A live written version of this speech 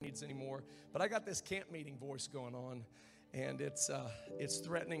needs anymore. But I got this camp meeting voice going on, and it's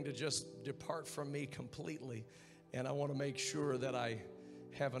threatening to just depart from me completely. And I want to make sure that I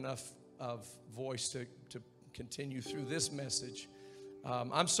have enough of voice to continue through this message.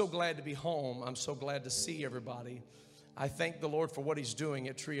 I'm so glad to be home. I'm so glad to see everybody. I thank the Lord for what He's doing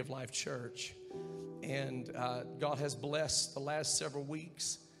at Tree of Life Church. And God has blessed the last several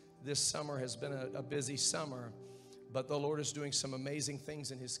weeks. This summer has been a busy summer, but the Lord is doing some amazing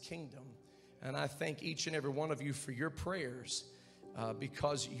things in His kingdom. And I thank each and every one of you for your prayers,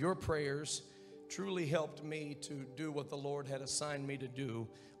 because your prayers truly helped me to do what the Lord had assigned me to do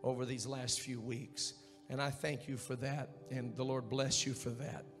over these last few weeks. And I thank you for that, and the Lord bless you for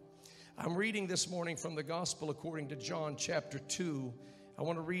that. I'm reading this morning from the Gospel according to John chapter 2. I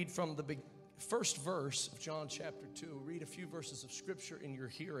want to read from the first verse of John chapter 2. Read a few verses of Scripture in your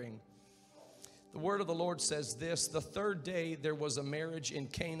hearing. The word of the Lord says this: the third day there was a marriage in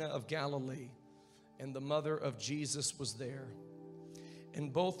Cana of Galilee, and the mother of Jesus was there.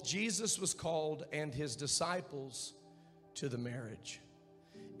 And both Jesus was called and his disciples to the marriage.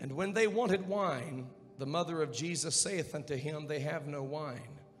 And when they wanted wine, the mother of Jesus saith unto him, They have no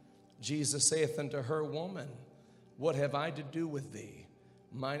wine. Jesus saith unto her, Woman, what have I to do with thee?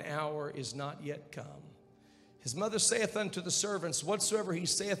 Mine hour is not yet come. His mother saith unto the servants, Whatsoever he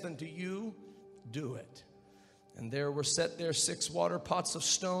saith unto you, do it. And there were set there 6 water pots of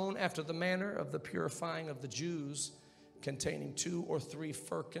stone, after the manner of the purifying of the Jews, containing 2 or 3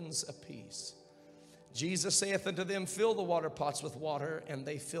 firkins apiece. Jesus saith unto them, Fill the water pots with water. And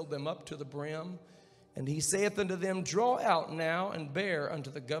they filled them up to the brim. And he saith unto them, Draw out now and bear unto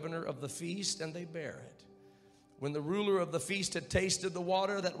the governor of the feast. And they bare it. When the ruler of the feast had tasted the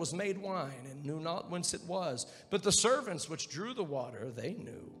water that was made wine, and knew not whence it was, but the servants which drew the water, they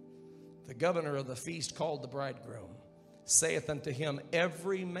knew. The governor of the feast called the bridegroom, saith unto him,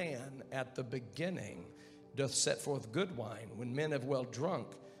 Every man at the beginning doth set forth good wine, when men have well drunk,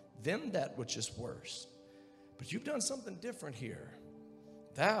 then that which is worse. But you've done something different here.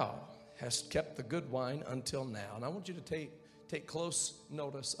 Thou hast kept the good wine until now. And I want you to take close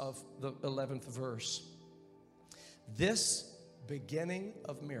notice of the 11th verse. This beginning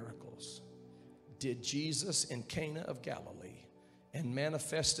of miracles did Jesus in Cana of Galilee, and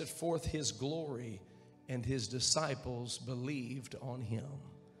manifested forth his glory, and his disciples believed on him.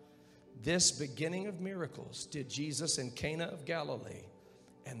 This beginning of miracles did Jesus in Cana of Galilee,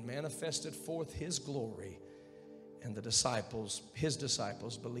 and manifested forth his glory, and his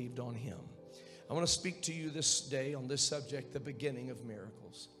disciples believed on him. I want to speak to you this day on this subject, the beginning of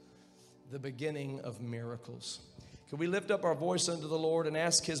miracles. The beginning of miracles. Can we lift up our voice unto the Lord and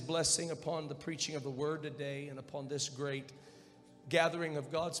ask his blessing upon the preaching of the word today, and upon this great gathering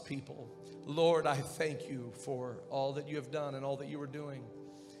of God's people? Lord, I thank you for all that you have done and all that you are doing.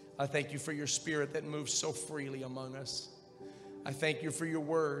 I thank you for your spirit that moves so freely among us. I thank you for your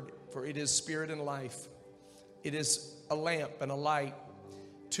word, for it is spirit and life. It is a lamp and a light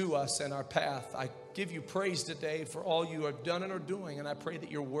to us and our path. I give you praise today for all you have done and are doing, and I pray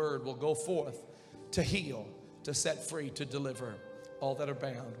that your word will go forth to heal, to set free, to deliver all that are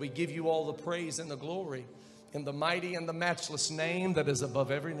bound. We give you all the praise and the glory in the mighty and the matchless name that is above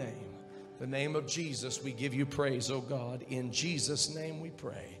every name. The name of Jesus, we give you praise, oh God. In Jesus' name we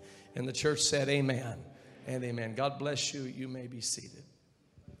pray. And the church said amen and amen. God bless you. You may be seated.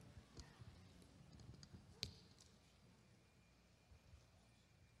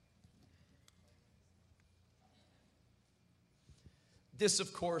 This,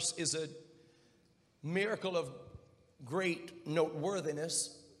 of course, is a miracle of great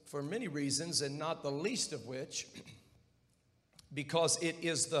noteworthiness for many reasons, and not the least of which because it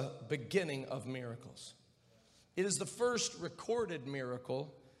is the beginning of miracles. It is the first recorded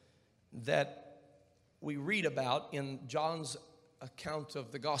miracle that we read about in John's account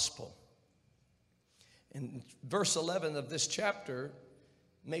of the gospel. And verse 11 of this chapter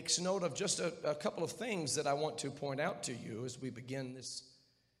makes note of just a couple of things that I want to point out to you as we begin this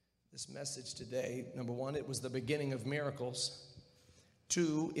message today. Number one, it was the beginning of miracles.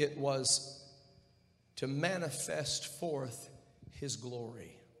 2, it was to manifest forth his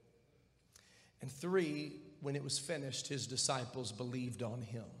glory. And 3, when it was finished, his disciples believed on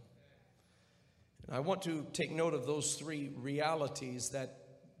him. And I want to take note of those 3 realities, that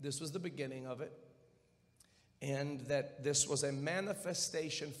this was the beginning of it, and that this was a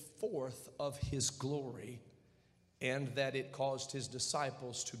manifestation forth of his glory, and that it caused his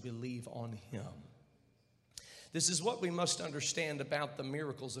disciples to believe on him. This is what we must understand about the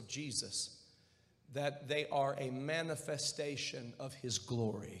miracles of Jesus, that they are a manifestation of his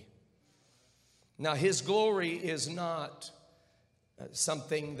glory. Now, his glory is not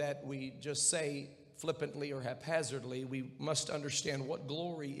something that we just say flippantly or haphazardly. We must understand what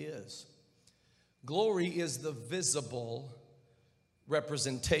glory is. Glory is the visible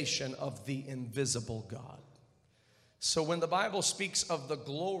representation of the invisible God. So when the Bible speaks of the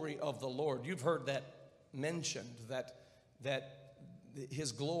glory of the Lord, you've heard that mentioned, that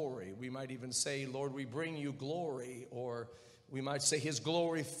His glory. We might even say, Lord, we bring you glory, or we might say His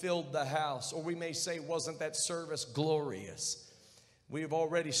glory filled the house, or we may say, wasn't that service glorious? We've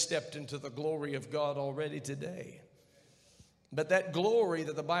already stepped into the glory of God already today. But that glory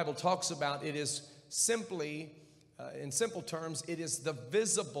that the Bible talks about, it is simply, in simple terms, it is the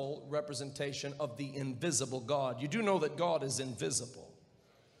visible representation of the invisible God. You do know that God is invisible.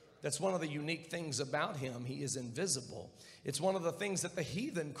 That's one of the unique things about Him. He is invisible. It's one of the things that the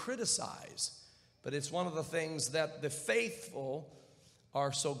heathen criticize, but it's one of the things that the faithful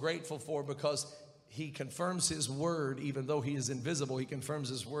are so grateful for, because He confirms His word. Even though He is invisible, He confirms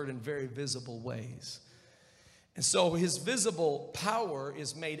His word in very visible ways. And so His visible power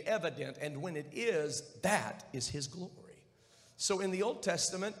is made evident, and when it is, that is His glory. So in the Old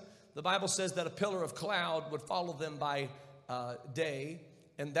Testament, the Bible says that a pillar of cloud would follow them by day,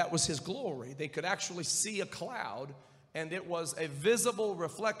 and that was His glory. They could actually see a cloud, and it was a visible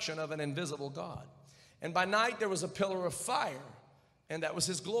reflection of an invisible God. And by night, there was a pillar of fire, and that was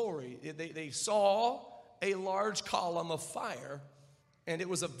His glory. They saw a large column of fire, and it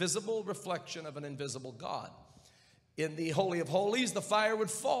was a visible reflection of an invisible God. In the Holy of Holies, the fire would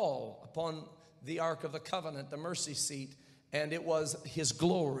fall upon the Ark of the Covenant, the mercy seat, and it was His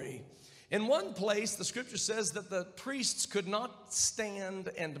glory. In one place, the scripture says that the priests could not stand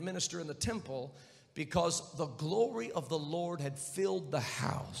and minister in the temple because the glory of the Lord had filled the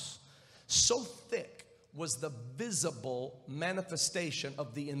house. So thick was the visible manifestation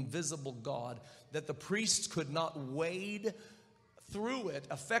of the invisible God that the priests could not wade through it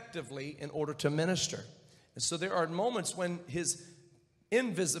effectively in order to minister. And so there are moments when His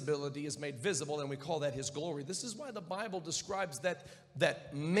invisibility is made visible, and we call that His glory. This is why the Bible describes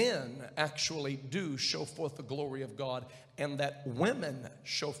that men actually do show forth the glory of God, and that women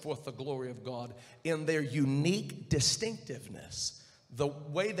show forth the glory of God in their unique distinctiveness. The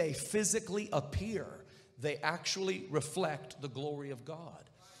way they physically appear, they actually reflect the glory of God.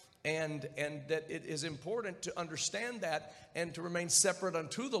 And that it is important to understand that and to remain separate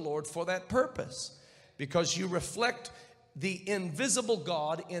unto the Lord for that purpose, because you reflect the invisible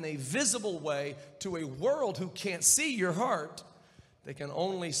God in a visible way to a world who can't see your heart. They can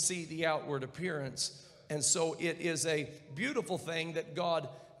only see the outward appearance. And so it is a beautiful thing that God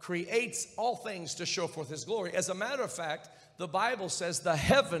creates all things to show forth His glory. As a matter of fact, the Bible says the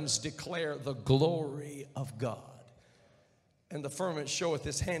heavens declare the glory of God, and the firmament showeth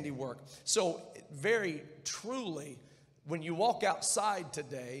His handiwork. So very truly, when you walk outside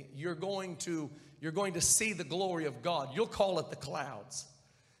today, you're going to see the glory of God. You'll call it the clouds.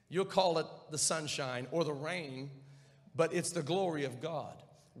 You'll call it the sunshine or the rain, but it's the glory of God.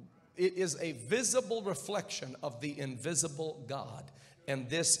 It is a visible reflection of the invisible God, and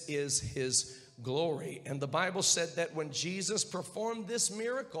this is His glory. And the Bible said that when Jesus performed this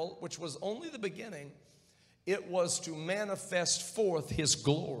miracle, which was only the beginning, it was to manifest forth His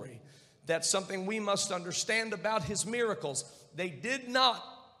glory. That's something we must understand about His miracles. They did not,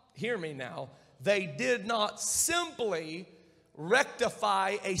 hear me now, they did not simply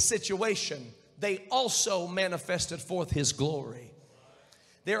rectify a situation. They also manifested forth His glory.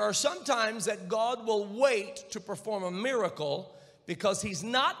 There are some times that God will wait to perform a miracle because He's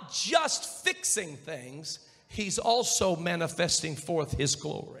not just fixing things, He's also manifesting forth His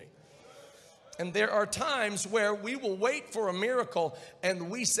glory. And there are times where we will wait for a miracle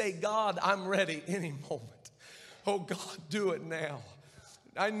and we say, God, I'm ready any moment. Oh God, do it now.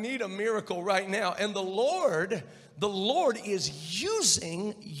 I need a miracle right now. And the Lord is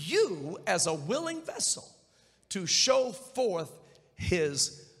using you as a willing vessel to show forth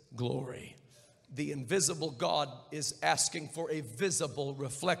His glory. The invisible God is asking for a visible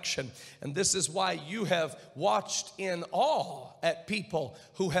reflection. And this is why you have watched in awe at people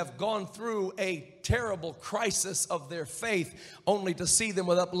who have gone through a terrible crisis of their faith, only to see them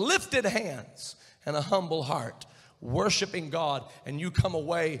with uplifted hands and a humble heart, worshiping God, and you come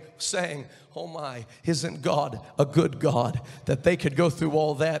away saying, oh my, isn't God a good God, that they could go through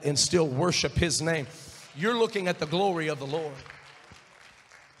all that and still worship His name. You're looking at the glory of the Lord.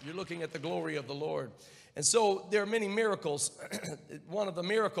 You're looking at the glory of the Lord. And so there are many miracles. One of the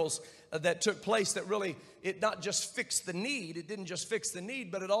miracles that took place that really, it not just fixed the need, it didn't just fix the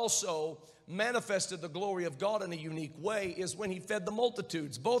need, but it also manifested the glory of God in a unique way, is when he fed the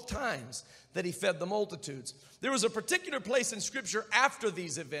multitudes, both times that he fed the multitudes. There was a particular place in Scripture after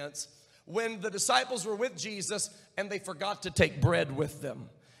these events when the disciples were with Jesus and they forgot to take bread with them.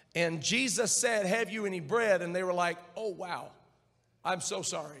 And Jesus said, "Have you any bread?" And they were like, "Oh, wow, I'm so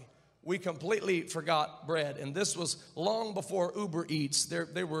sorry. We completely forgot bread." And this was long before Uber Eats.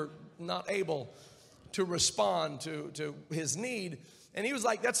 They were not able to respond to his need. And he was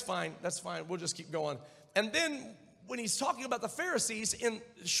like, that's fine, we'll just keep going. And then when he's talking about the Pharisees,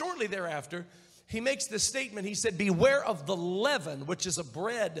 shortly thereafter, he makes this statement. He said, "Beware of the leaven," which is a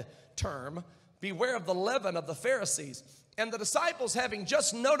bread term. Beware of the leaven of the Pharisees. And the disciples, having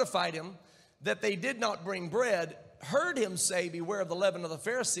just notified him that they did not bring bread, heard him say, "Beware of the leaven of the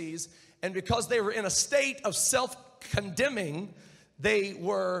Pharisees." And because they were in a state of self-condemning, they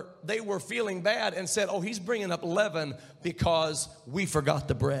were feeling bad and said, "Oh, he's bringing up leaven because we forgot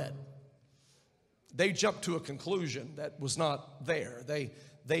the bread." They jumped to a conclusion that was not there.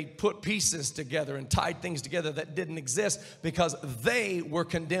 They put pieces together and tied things together that didn't exist because they were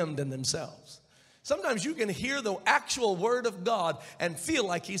condemned in themselves. Sometimes you can hear the actual word of God and feel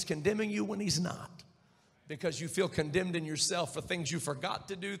like he's condemning you when he's not, because you feel condemned in yourself for things you forgot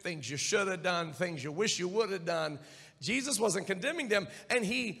to do, things you should have done, things you wish you would have done. Jesus wasn't condemning them, and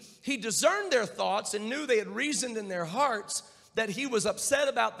he discerned their thoughts and knew they had reasoned in their hearts that he was upset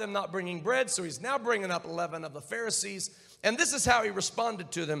about them not bringing bread. So he's now bringing up leaven of the Pharisees. And this is how he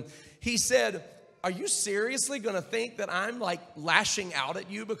responded to them. He said, "Are you seriously going to think that I'm like lashing out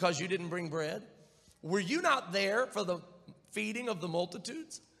at you because you didn't bring bread? Were you not there for the feeding of the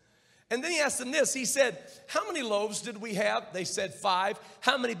multitudes?" And then he asked them this. He said, "How many loaves did we have?" They said, 5.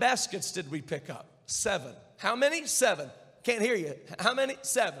 "How many baskets did we pick up?" 7. "How many?" 7. Can't hear you. How many?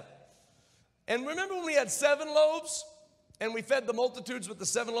 7. And remember when we had 7 loaves and we fed the multitudes with the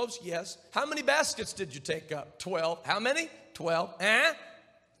 7 loaves? Yes. "How many baskets did you take up?" 12. "How many?" 12.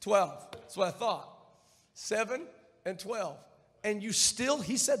 12. That's what I thought. 7 and 12. And you still,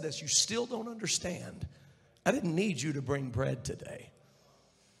 he said this, "You still don't understand. I didn't need you to bring bread today."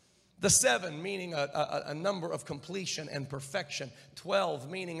 The 7 meaning a number of completion and perfection. 12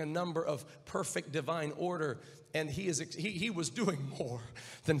 meaning a number of perfect divine order. And he was doing more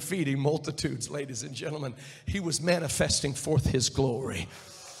than feeding multitudes, ladies and gentlemen. He was manifesting forth his glory.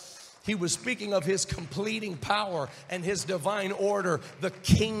 He was speaking of his completing power and his divine order. The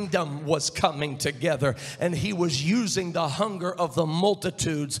kingdom was coming together, and he was using the hunger of the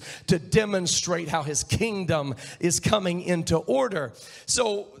multitudes to demonstrate how his kingdom is coming into order.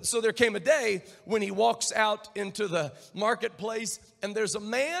 So there came a day when he walks out into the marketplace, and there's a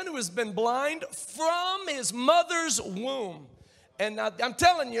man who has been blind from his mother's womb. And I'm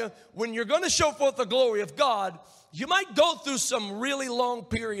telling you, when you're going to show forth the glory of God, you might go through some really long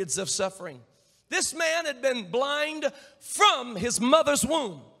periods of suffering. This man had been blind from his mother's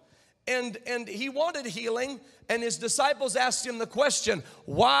womb. And he wanted healing. And his disciples asked him the question,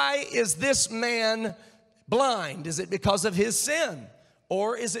 "Why is this man blind? Is it because of his sin?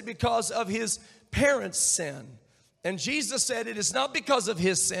 Or is it because of his parents' sin?" And Jesus said, "It is not because of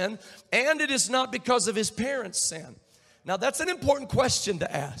his sin, and it is not because of his parents' sin." Now that's an important question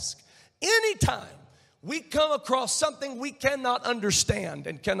to ask. Anytime we come across something we cannot understand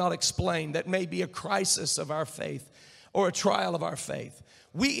and cannot explain that may be a crisis of our faith or a trial of our faith,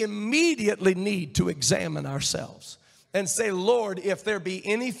 we immediately need to examine ourselves and say, "Lord, if there be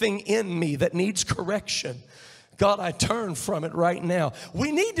anything in me that needs correction, God, I turn from it right now."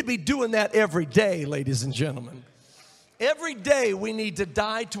 We need to be doing that every day, ladies and gentlemen. Every day we need to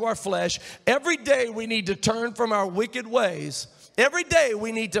die to our flesh. Every day we need to turn from our wicked ways. Every day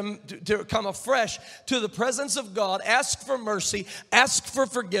we need to come afresh to the presence of God, ask for mercy, ask for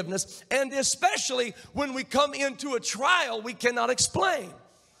forgiveness, and especially when we come into a trial we cannot explain.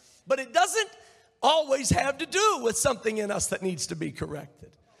 But it doesn't always have to do with something in us that needs to be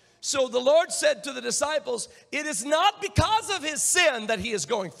corrected. So the Lord said to the disciples, it is not because of his sin that he is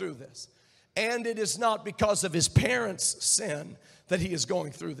going through this. And it is not because of his parents' sin that he is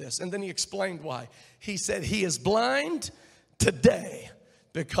going through this. And then he explained why. He said he is blind today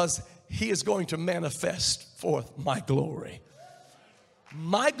because he is going to manifest forth my glory.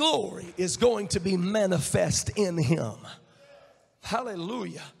 My glory is going to be manifest in him.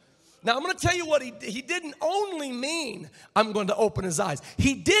 Hallelujah. Now I'm going to tell you what he didn't only mean I'm going to open his eyes.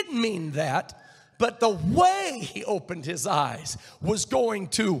 He did mean that, but the way he opened his eyes was going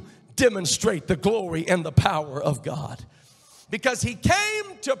to demonstrate the glory and the power of God. Because he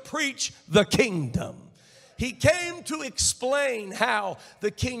came to preach the kingdom. He came to explain how the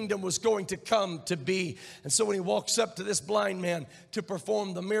kingdom was going to come to be. And so when he walks up to this blind man to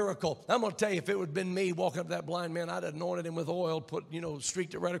perform the miracle, I'm going to tell you, if it would have been me walking up to that blind man, I'd have anointed him with oil,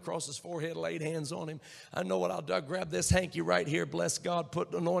 streaked it right across his forehead, laid hands on him. I know what I'll do. I'll grab this hanky right here, bless God,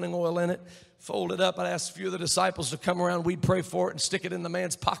 put anointing oil in it, fold it up. I'd ask a few of the disciples to come around. We'd pray for it and stick it in the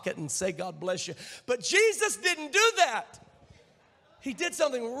man's pocket and say, God bless you. But Jesus didn't do that. He did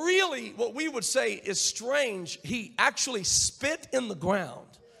something really, what we would say is strange. He actually spit in the ground.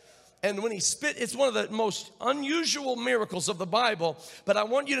 And when he spit, it's one of the most unusual miracles of the Bible. But I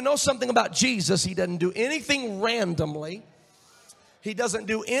want you to know something about Jesus. He doesn't do anything randomly. He doesn't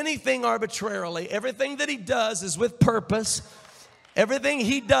do anything arbitrarily. Everything that he does is with purpose. Everything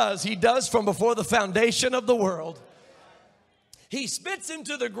he does from before the foundation of the world. He spits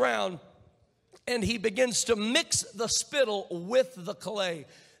into the ground and he begins to mix the spittle with the clay.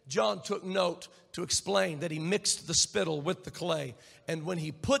 John took note to explain that he mixed the spittle with the clay. And when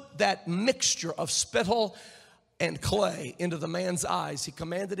he put that mixture of spittle and clay into the man's eyes, he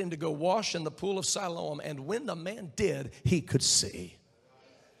commanded him to go wash in the pool of Siloam. And when the man did, he could see.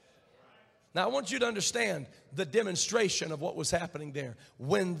 Now, I want you to understand the demonstration of what was happening there.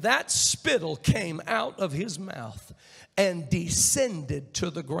 When that spittle came out of his mouth and descended to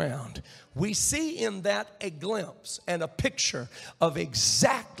the ground, we see in that a glimpse and a picture of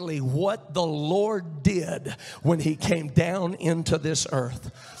exactly what the Lord did when he came down into this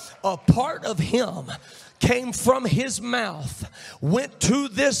earth. A part of him came from his mouth, went to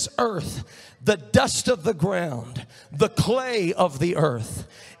this earth, the dust of the ground, the clay of the earth.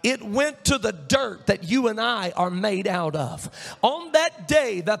 It went to the dirt that you and I are made out of. On that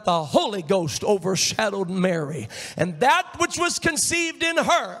day that the Holy Ghost overshadowed Mary, and that which was conceived in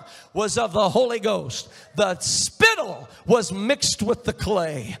her was of the Holy Ghost. The spittle was mixed with the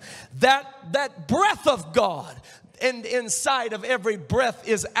clay. That breath of God, and inside of every breath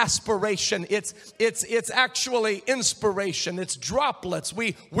is aspiration. It's actually inspiration. It's droplets.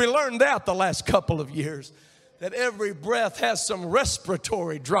 We learned that the last couple of years, that every breath has some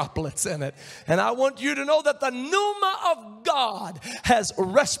respiratory droplets in it. And I want you to know that the pneuma of God has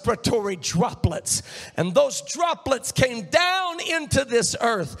respiratory droplets. And those droplets came down into this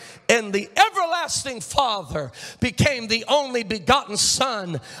earth. And the everlasting Father became the only begotten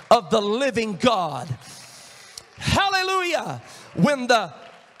Son of the living God. Hallelujah. When the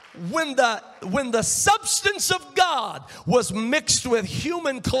substance of God was mixed with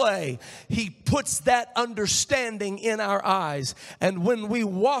human clay, he puts that understanding in our eyes. And when we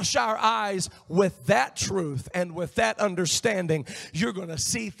wash our eyes with that truth and with that understanding, you're going to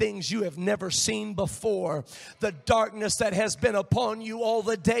see things you have never seen before. The darkness that has been upon you all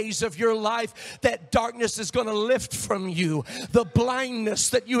the days of your life, that darkness is going to lift from you. The blindness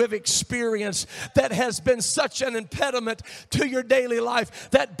that you have experienced that has been such an impediment to your daily life,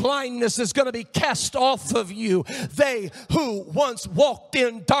 that blindness is going to be cast off of you. They who once walked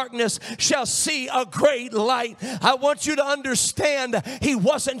in darkness shall see a great light. I want you to understand, he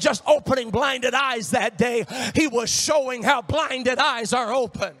wasn't just opening blinded eyes that day. He was showing how blinded eyes are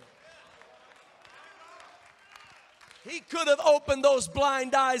open. He could have opened those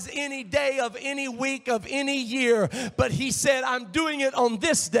blind eyes any day of any week of any year, but he said, I'm doing it on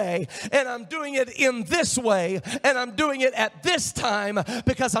this day, and I'm doing it in this way, and I'm doing it at this time,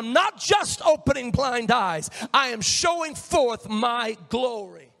 because I'm not just opening blind eyes, I am showing forth my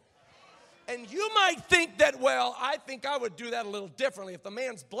glory. And you might think that, well, I think I would do that a little differently. If the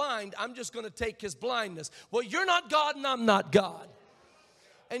man's blind, I'm just going to take his blindness. Well, you're not God and I'm not God.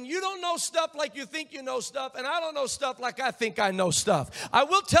 And you don't know stuff like you think you know stuff, and I don't know stuff like I think I know stuff. I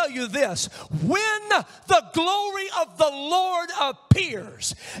will tell you this, when the glory of the Lord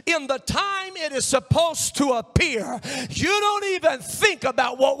appears in the time it is supposed to appear, you don't even think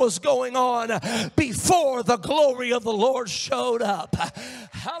about what was going on before the glory of the Lord showed up.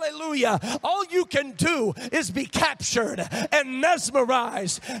 Hallelujah. All you can do is be captured and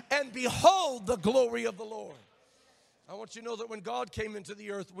mesmerized and behold the glory of the Lord. I want you to know that when God came into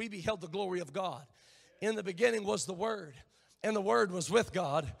the earth, we beheld the glory of God. In the beginning was the Word, and the Word was with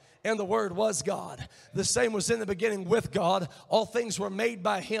God, and the Word was God. The same was in the beginning with God. All things were made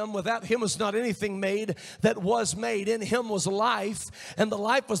by Him. Without Him was not anything made that was made. In Him was life, and the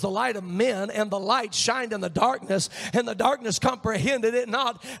life was the light of men, and the light shined in the darkness, and the darkness comprehended it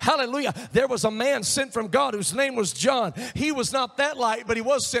not. Hallelujah. There was a man sent from God whose name was John. He was not that light, but he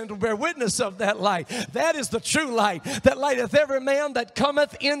was sent to bear witness of that light. That is the true light, that lighteth every man that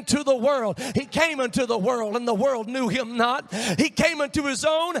cometh into the world. He came into the world, and the world knew Him not. He came unto his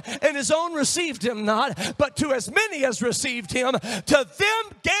own, and his own received him not. But to as many as received him, to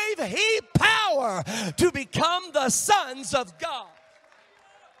them gave he power to become the sons of God.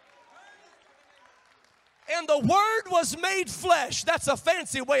 And the Word was made flesh. That's a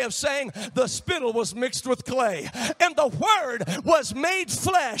fancy way of saying the spittle was mixed with clay. And the Word was made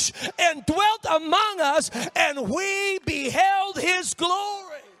flesh and dwelt among us, and we beheld his glory.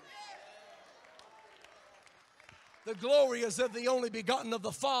 The glory is of the only begotten of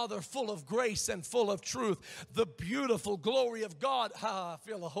the Father, full of grace and full of truth. The beautiful glory of God, I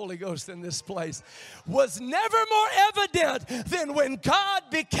feel the Holy Ghost in this place, was never more evident than when God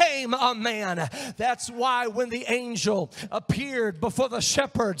became a man. That's why when the angel appeared before the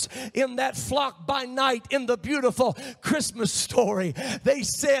shepherds in that flock by night in the beautiful Christmas story, they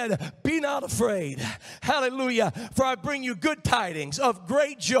said, "Be not afraid." Hallelujah. "For I bring you good tidings of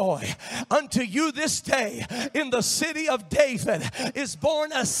great joy. Unto you this day in the city of David is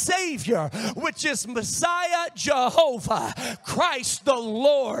born a Savior, which is Messiah Jehovah, Christ the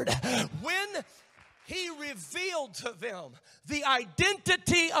Lord." When he revealed to them the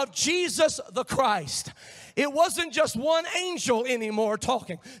identity of Jesus the Christ, it wasn't just one angel anymore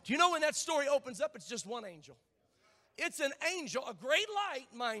talking. Do you know when that story opens up, it's just one angel? It's an angel, a great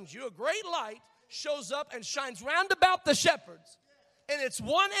light, mind you, a great light shows up and shines round about the shepherds. And it's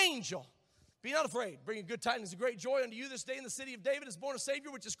one angel. "Be not afraid, bringing good tidings of great joy unto you this day in the city of David is born a Savior,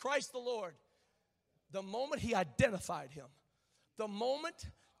 which is Christ the Lord." The moment he identified him, the moment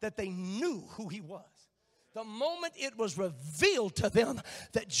that they knew who he was, the moment it was revealed to them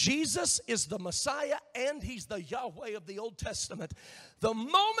that Jesus is the Messiah and he's the Yahweh of the Old Testament, the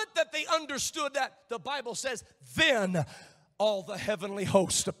moment that they understood that, the Bible says, then all the heavenly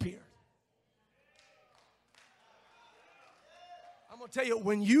host appeared. I'm going to tell you,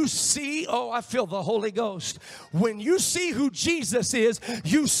 when you see, I feel the Holy Ghost. When you see who Jesus is,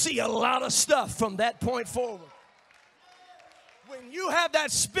 you see a lot of stuff from that point forward. When you have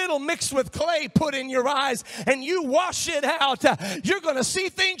that spittle mixed with clay put in your eyes and you wash it out, you're going to see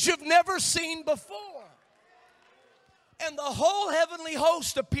things you've never seen before. And the whole heavenly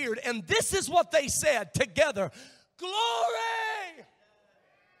host appeared, and this is what they said together: "Glory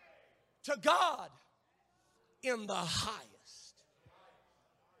to God in the highest."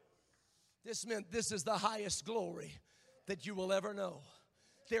 This meant this is the highest glory that you will ever know.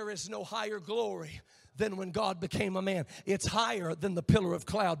 There is no higher glory than when God became a man. It's higher than the pillar of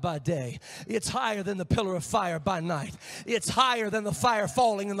cloud by day. It's higher than the pillar of fire by night. It's higher than the fire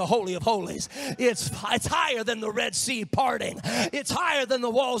falling in the Holy of Holies. It's higher than the Red Sea parting. It's higher than the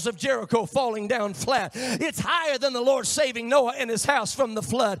walls of Jericho falling down flat. It's higher than the Lord saving Noah and his house from the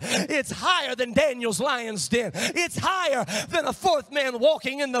flood. It's higher than Daniel's lion's den. It's higher than a fourth man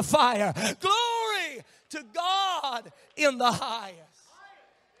walking in the fire. Glory to God in the highest.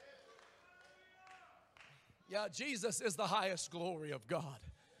 Yeah, Jesus is the highest glory of God.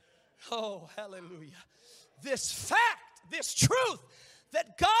 Oh, hallelujah. This fact, this truth,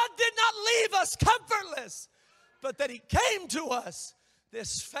 that God did not leave us comfortless, but that he came to us.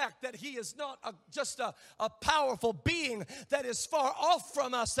 This fact that he is not just a powerful being that is far off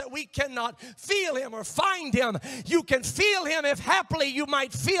from us, that we cannot feel him or find him. You can feel him if haply you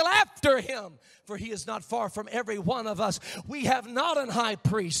might feel after him. For he is not far from every one of us. We have not an high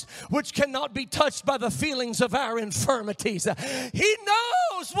priest which cannot be touched by the feelings of our infirmities. He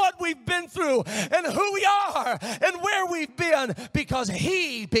knows what we've been through and who we are and where we've been, because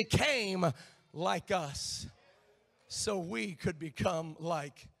he became like us so we could become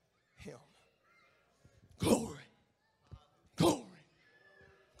like him. Glory, glory,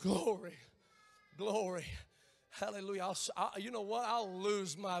 glory, glory. Hallelujah. You know what? I'll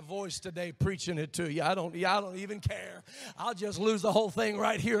lose my voice today preaching it to you. I don't even care. I'll just lose the whole thing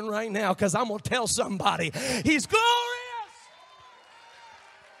right here and right now, because I'm going to tell somebody he's glorious.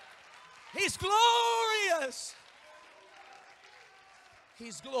 He's glorious.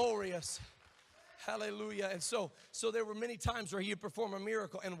 He's glorious. Hallelujah. And so there were many times where he would perform a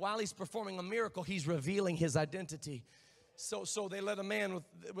miracle, and while he's performing a miracle, he's revealing his identity. So they let a man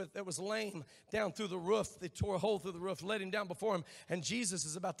that was lame down through the roof. They tore a hole through the roof, let him down before him. And Jesus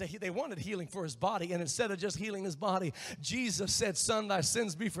is about to, they wanted healing for his body. And instead of just healing his body, Jesus said, "Son, thy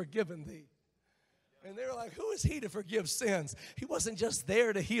sins be forgiven thee." And they were like, who is he to forgive sins? He wasn't just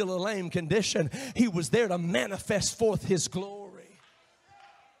there to heal a lame condition. He was there to manifest forth his glory.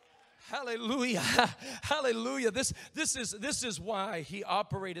 Hallelujah. Hallelujah. This is why he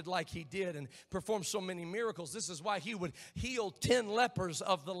operated like he did and performed so many miracles. This is why he would heal 10 lepers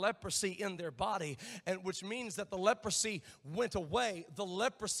of the leprosy in their body, and which means that the leprosy went away. The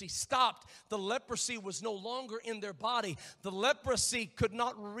leprosy stopped. The leprosy was no longer in their body. The leprosy could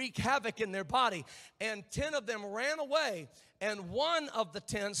not wreak havoc in their body. And 10 of them ran away. And one of the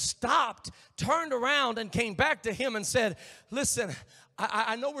 10 stopped, turned around, and came back to him and said, listen,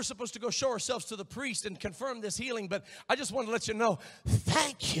 I know we're supposed to go show ourselves to the priest and confirm this healing, but I just want to let you know,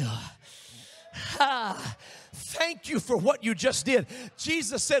 thank you. Thank you for what you just did.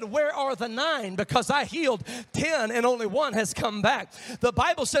 Jesus said, where are the 9? Because I healed 10 and only one has come back. The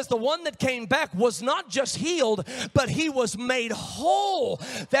Bible says the one that came back was not just healed, but he was made whole.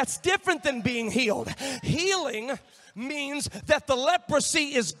 That's different than being healed. Healing means that the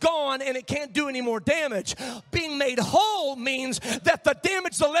leprosy is gone and it can't do any more damage. Being made whole means that the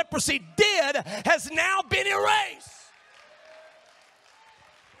damage the leprosy did has now been erased.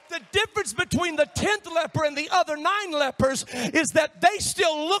 The difference between the 10th leper and the other 9 lepers is that they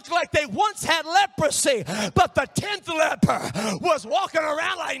still looked like they once had leprosy, but the 10th leper was walking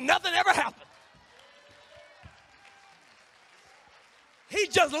around like nothing ever happened. He's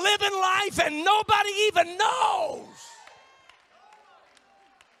just living life and nobody even knows.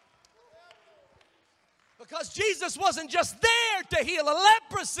 Because Jesus wasn't just there to heal a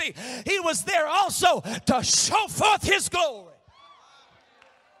leprosy. He was there also to show forth his glory.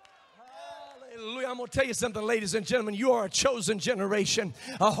 Hallelujah. I'm going to tell you something, ladies and gentlemen. You are a chosen generation,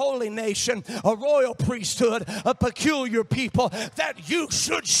 a holy nation, a royal priesthood, a peculiar people, that you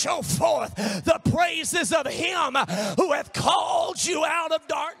should show forth the praises of him who hath called you out of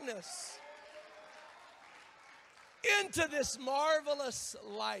darkness into this marvelous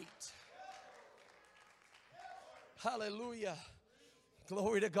light. Hallelujah.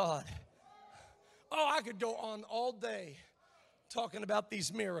 Glory to God. Oh, I could go on all day talking about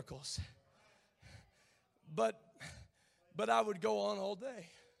these miracles. But I would go on all day.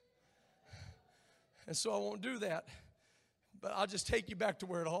 And so I won't do that. But I'll just take you back to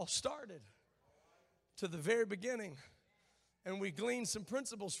where it all started, to the very beginning. And we gleaned some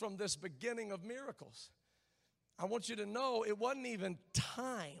principles from this beginning of miracles. I want you to know it wasn't even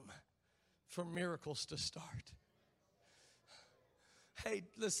time for miracles to start. Hey,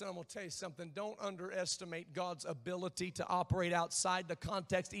 listen, I'm going to tell you something. Don't underestimate God's ability to operate outside the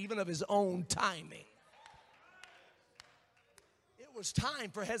context even of his own timing. It was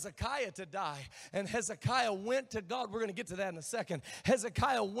time for Hezekiah to die, and Hezekiah went to God. We're going to get to that in a second.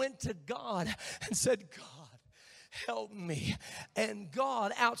 Hezekiah went to God and said, God, help me. And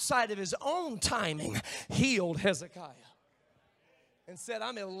God, outside of his own timing, healed Hezekiah and said,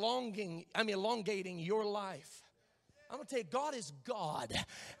 I'm elongating your life. I'm going to tell you, God is God,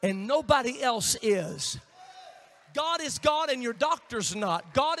 and nobody else is. God is God and your doctor's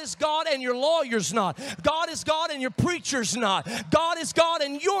not. God is God and your lawyer's not. God is God and your preacher's not. God is God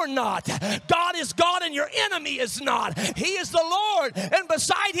and you're not. God is God and your enemy is not. He is the Lord, and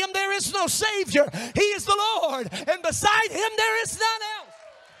beside him there is no Savior. He is the Lord, and beside him there is none else.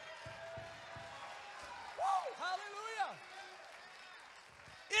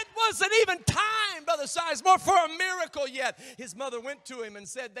 It wasn't even time, Brother Sizemore, for a miracle yet. His mother went to him and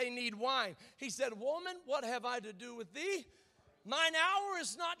said, they need wine. He said, woman, what have I to do with thee? Mine hour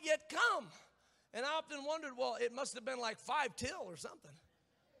is not yet come. And I often wondered, well, it must have been like 5 till or something.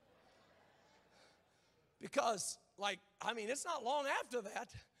 Because, it's not long after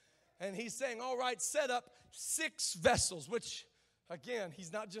that. And he's saying, all right, set up 6 vessels, which, again,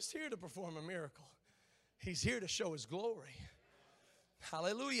 he's not just here to perform a miracle. He's here to show his glory.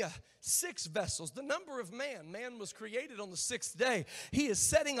 Hallelujah. 6 vessels, the number of man. Man was created on the 6th day. He is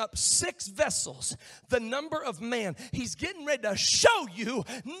setting up 6 vessels, the number of man. He's getting ready to show you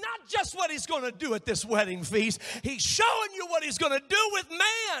not just what he's going to do at this wedding feast. He's showing you what he's going to do with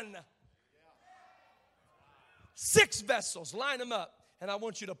man. 6 vessels, line them up, and I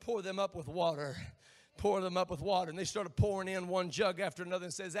want you to pour them up with water. Pour them up with water. And they started pouring in one jug after another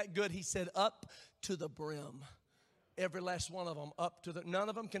and said, is that good? He said, up to the brim. Every last one of them up to the, none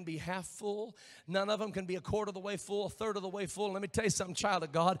of them can be half full. None of them can be a quarter of the way full, a third of the way full. Let me tell you something, child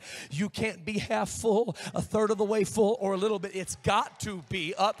of God. You can't be half full, a third of the way full, or a little bit. It's got to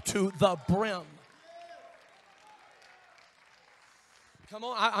be up to the brim. Come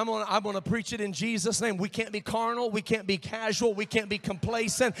on, I'm gonna preach it in Jesus' name. We can't be carnal, we can't be casual, we can't be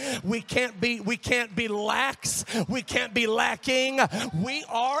complacent, we can't be lax, we can't be lacking. We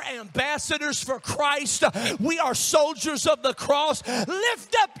are ambassadors for Christ. We are soldiers of the cross.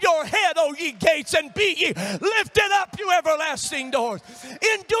 Lift up your head, O ye gates, and be ye lifted up, you everlasting doors.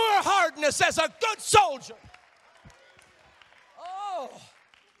 Endure hardness as a good soldier. Oh,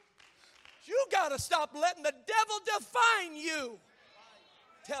 you gotta stop letting the devil define you.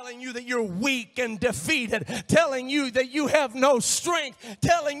 Telling you that you're weak and defeated, telling you that you have no strength,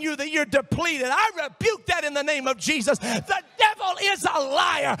 telling you that you're depleted. I rebuke that in the name of Jesus. The devil is a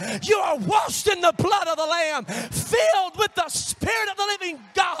liar. You are washed in the blood of the Lamb, filled with the Spirit of the living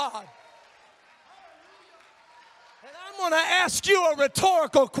God. And I'm going to ask you a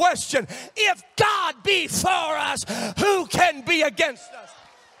rhetorical question. If God be for us, who can be against us?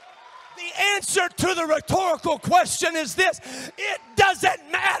 The answer to the rhetorical question is this: it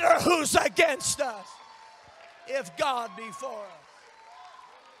doesn't matter who's against us if God be for us.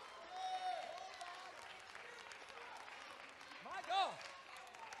 My God,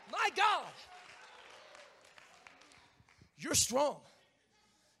 my God, you're strong,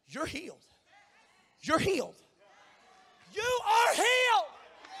 you're healed, you're healed, you are healed.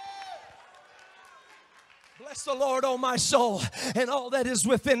 Bless the Lord, O my soul, and all that is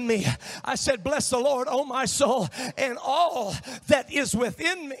within me. I said, bless the Lord, O my soul, and all that is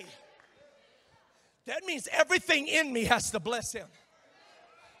within me. That means everything in me has to bless him.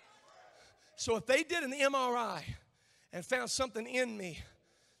 So if they did an MRI and found something in me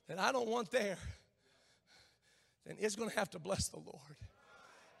that I don't want there, then it's going to have to bless the Lord.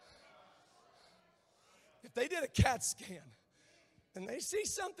 If they did a CAT scan and they see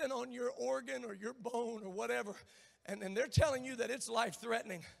something on your organ or your bone or whatever, and they're telling you that it's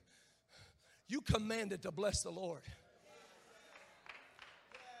life-threatening, you command it to bless the Lord.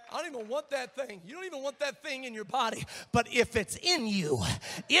 I don't even want that thing. You don't even want that thing in your body. But if it's in you,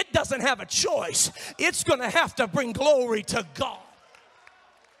 it doesn't have a choice. It's going to have to bring glory to God.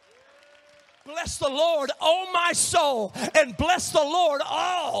 Bless the Lord, O my soul, and bless the Lord,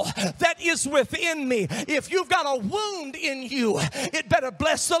 all that is within me. If you've got a wound in you, it better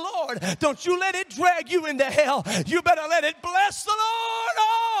bless the Lord. Don't you let it drag you into hell. You better let it bless the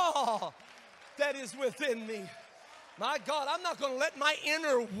Lord, all that is within me. My God, I'm not going to let my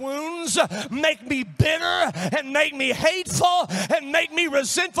inner wounds make me bitter and make me hateful and make me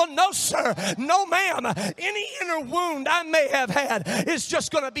resentful. No, sir. No, ma'am. Any inner wound I may have had is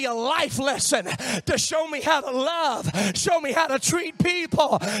just going to be a life lesson to show me how to love, show me how to treat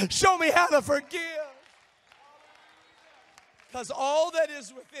people, show me how to forgive. Because all that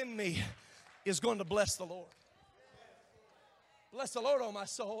is within me is going to bless the Lord. Bless the Lord, O my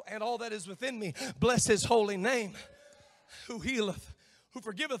soul, and all that is within me. Bless his holy name. Who healeth, who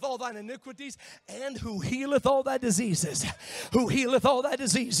forgiveth all thine iniquities, and who healeth all thy diseases. Who healeth all thy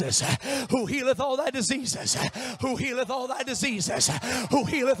diseases. Who healeth all thy diseases. Who healeth all thy diseases. Who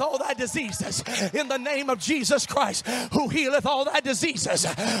healeth all thy diseases. In the name of Jesus Christ. Who healeth all thy diseases.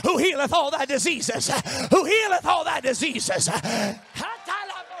 Who healeth all thy diseases. Who healeth all thy diseases. I'm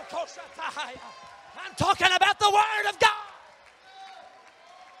talking about the Word of God.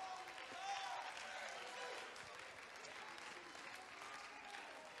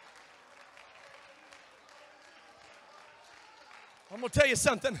 I'm going to tell you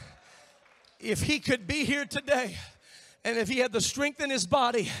something. If he could be here today, and if he had the strength in his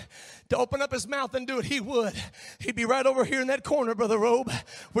body to open up his mouth and do it, he would. He'd be right over here in that corner, Brother Robe,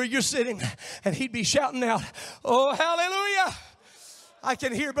 where you're sitting, and he'd be shouting out, oh, hallelujah. I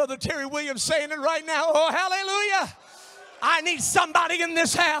can hear Brother Terry Williams saying it right now, oh, hallelujah. I need somebody in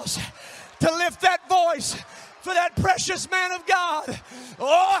this house to lift that voice for that precious man of God.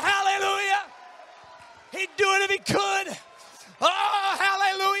 Oh, hallelujah. He'd do it if he could. Oh,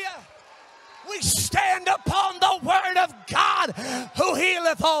 hallelujah. We stand upon the Word of God who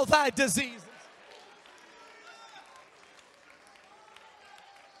healeth all thy diseases.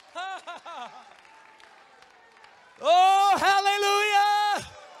 Oh, hallelujah.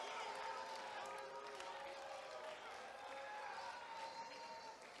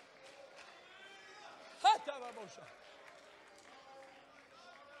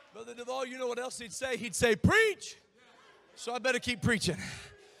 Brother Duvall, you know what else he'd say? He'd say, preach. So I better keep preaching.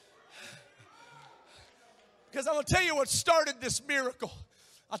 Because I'm going to tell you what started this miracle.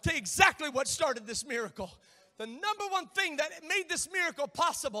 I'll tell you exactly what started this miracle. The number one thing that made this miracle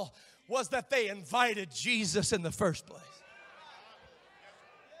possible was that they invited Jesus in the first place.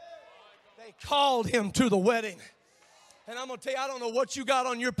 They called him to the wedding. And I'm going to tell you, I don't know what you got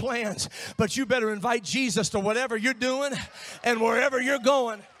on your plans, but you better invite Jesus to whatever you're doing and wherever you're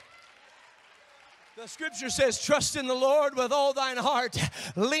going. The scripture says, trust in the Lord with all thine heart.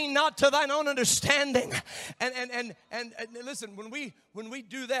 Lean not to thine own understanding. And listen, when we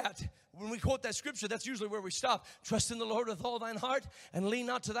do that, when we quote that scripture, that's usually where we stop. Trust in the Lord with all thine heart and lean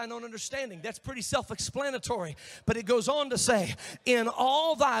not to thine own understanding. That's pretty self-explanatory. But it goes on to say, in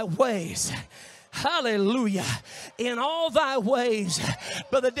all thy ways. Hallelujah. In all thy ways.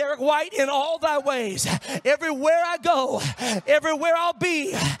 Brother Derek White, in all thy ways. Everywhere I go, everywhere I'll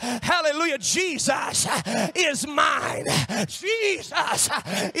be. Hallelujah. Jesus is mine. Jesus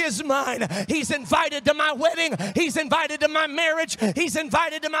is mine. He's invited to my wedding. He's invited to my marriage. He's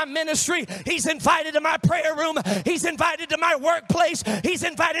invited to my ministry. He's invited to my prayer room. He's invited to my workplace. He's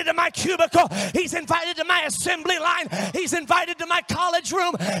invited to my cubicle. He's invited to my assembly line. He's invited to my college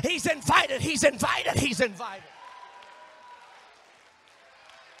room. He's invited. He's invited. He's invited.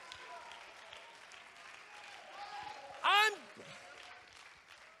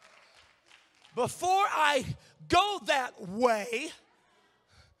 Before I go that way,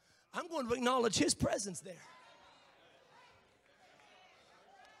 I'm going to acknowledge his presence there.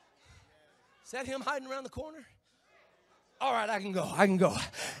 Is that him hiding around the corner? All right, I can go.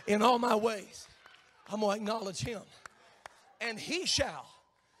 In all my ways, I'm going to acknowledge him. And he shall.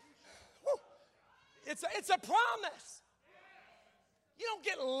 It's a promise. You don't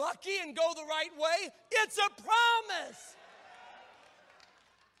get lucky and go the right way. It's a promise.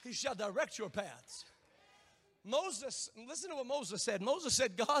 He shall direct your paths. Moses, listen to what Moses said. Moses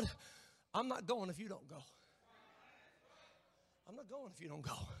said, God, I'm not going if you don't go. I'm not going if you don't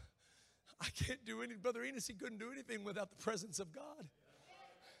go. I can't do anything. Brother Enos, he couldn't do anything without the presence of God.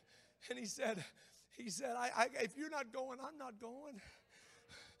 And he said, if you're not going, I'm not going.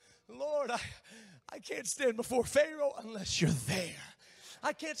 Lord, I can't stand before Pharaoh unless you're there.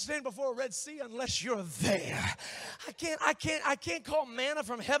 I can't stand before a Red Sea unless you're there. I can't call manna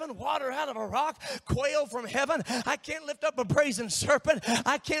from heaven, water out of a rock, quail from heaven. I can't lift up a brazen serpent.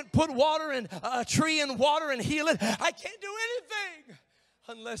 I can't put water in a tree in water and heal it. I can't do anything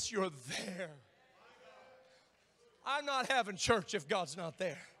unless you're there. I'm not having church if God's not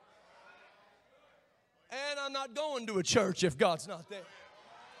there. And I'm not going to a church if God's not there.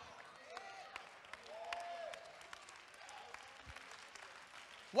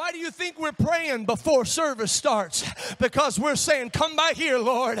 Why do you think we're praying before service starts? Because we're saying, come by here,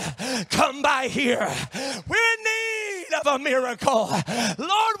 Lord. Come by here. We're in need of a miracle.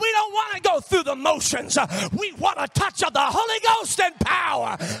 Lord, we don't want to go through the motions. We want a touch of the Holy Ghost and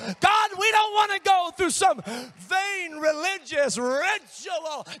power. God, we don't want to go through some vain religious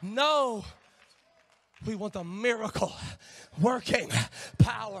ritual. No. We want the miracle working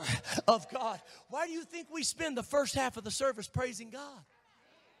power of God. Why do you think we spend the first half of the service praising God?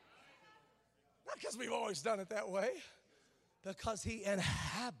 Not because we've always done it that way, because he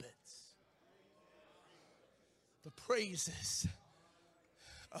inhabits the praises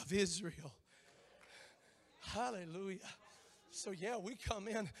of Israel. Hallelujah. So yeah, we come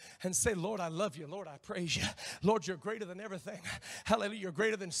in and say, Lord, I love you. Lord, I praise you. Lord, you're greater than everything. Hallelujah. You're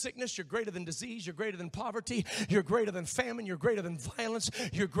greater than sickness. You're greater than disease. You're greater than poverty. You're greater than famine. You're greater than violence.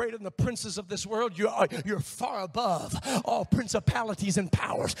 You're greater than the princes of this world. You're far above all principalities and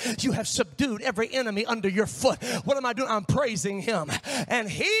powers. You have subdued every enemy under your foot. What am I doing? I'm praising him. And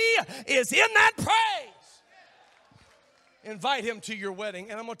he is in that praise. Invite him to your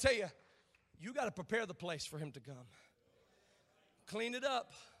wedding. And I'm going to tell you, you got to prepare the place for him to come. Clean it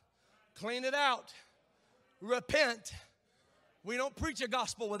up. Clean it out. Repent. We don't preach a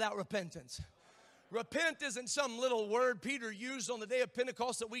gospel without repentance. Repent isn't some little word Peter used on the day of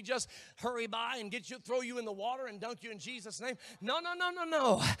Pentecost that we just hurry by and throw you in the water and dunk you in Jesus' name. No.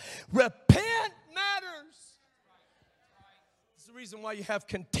 Repent matters. It's the reason why you have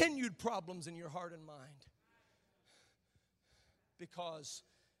continued problems in your heart and mind. Because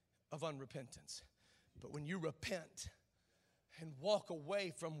of unrepentance. But when you repent and walk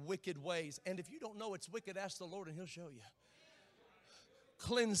away from wicked ways. And if you don't know it's wicked, ask the Lord and he'll show you.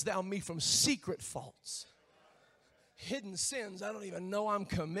 Cleanse thou me from secret faults. Hidden sins I don't even know I'm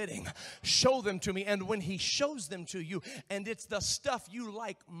committing. Show them to me. And when he shows them to you, and it's the stuff you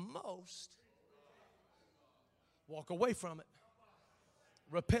like most, walk away from it.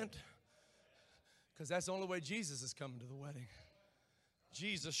 Repent. Because that's the only way Jesus is coming to the wedding.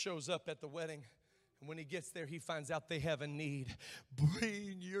 Jesus shows up at the wedding. And when he gets there, he finds out they have a need.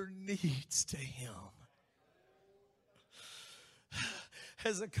 Bring your needs to him.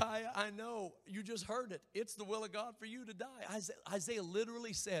 Hezekiah, I know, you just heard it. It's the will of God for you to die. Isaiah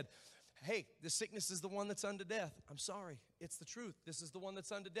literally said, hey, this sickness is the one that's unto death. I'm sorry, it's the truth. This is the one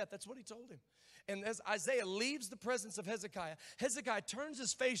that's unto death. That's what he told him. And as Isaiah leaves the presence of Hezekiah, Hezekiah turns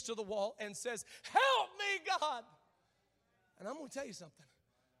his face to the wall and says, help me, God. And I'm going to tell you something.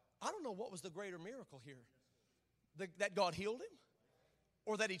 I don't know what was the greater miracle here. That God healed him,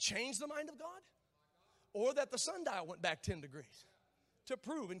 or that he changed the mind of God, or that the sundial went back 10 degrees. To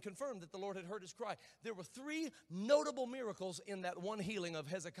prove and confirm that the Lord had heard his cry. There were 3 notable miracles in that one healing of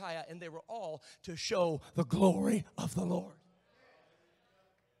Hezekiah, and they were all to show the glory of the Lord.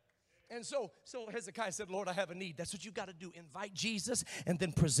 And so Hezekiah said, Lord, I have a need. That's what you got to do. Invite Jesus and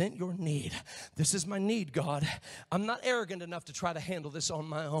then present your need. This is my need, God. I'm not arrogant enough to try to handle this on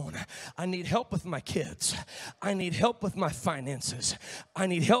my own. I need help with my kids. I need help with my finances. I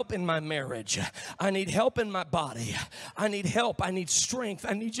need help in my marriage. I need help in my body. I need help. I need strength.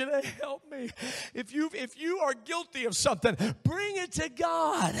 I need you to help me. If you are guilty of something, bring it to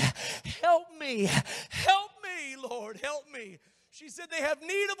God. Help me. Help me, Lord. Help me. She said they have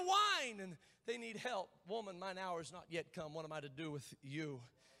need of wine and they need help. Woman, mine hour has not yet come. What am I to do with you?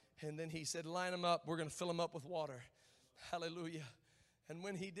 And then he said, line them up. We're going to fill them up with water. Hallelujah. And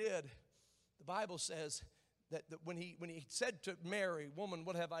when he did, the Bible says that when he said to Mary, woman,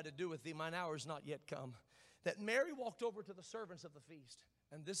 what have I to do with thee? Mine hour has not yet come. That Mary walked over to the servants of the feast.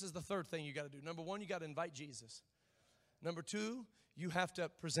 And this is the third thing you got to do. Number 1, you got to invite Jesus. Number 2, you have to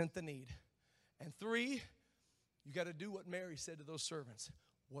present the need. And 3, you got to do what Mary said to those servants.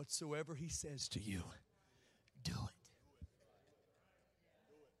 Whatsoever he says to you, do it.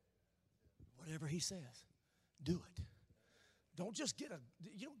 Whatever he says, do it. Don't just get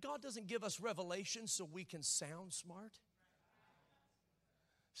God doesn't give us revelation so we can sound smart.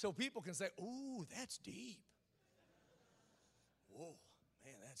 So people can say, ooh, that's deep. Whoa,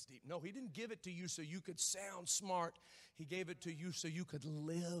 man, that's deep. No, he didn't give it to you so you could sound smart. He gave it to you so you could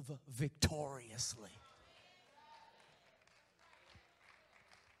live victoriously.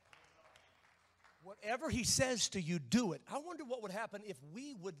 Whatever he says to you, do it. I wonder what would happen if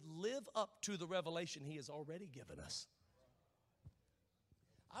we would live up to the revelation he has already given us.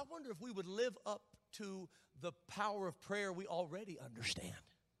 I wonder if we would live up to the power of prayer we already understand.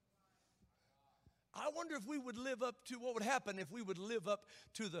 I wonder if we would live up to what would happen if we would live up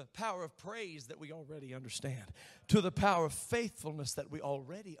to the power of praise that we already understand, to the power of faithfulness that we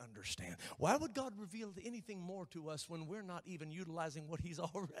already understand. Why would God reveal anything more to us when we're not even utilizing what he's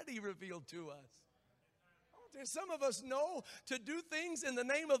already revealed to us? Some of us know to do things in the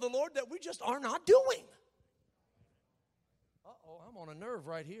name of the Lord that we just are not doing. Uh-oh, I'm on a nerve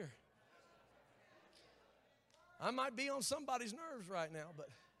right here. I might be on somebody's nerves right now, but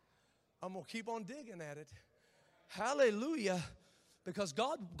I'm going to keep on digging at it. Hallelujah. Because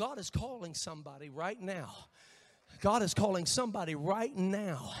God is calling somebody right now. God is calling somebody right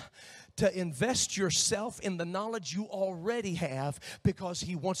now to invest yourself in the knowledge you already have, because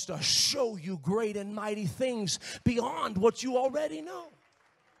he wants to show you great and mighty things beyond what you already know.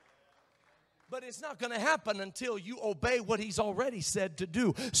 But it's not going to happen until you obey what he's already said to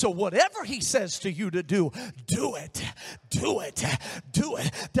do. So whatever he says to you to do, do it. Do it. Do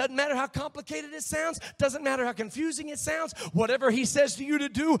it. Doesn't matter how complicated it sounds. Doesn't matter how confusing it sounds. Whatever he says to you to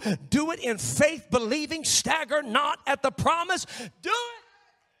do it in faith, believing, stagger not at the promise. Do it.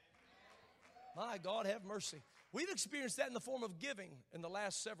 My God, have mercy. We've experienced that in the form of giving in the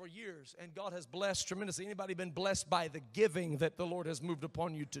last several years, and God has blessed tremendously. Anybody been blessed by the giving that the Lord has moved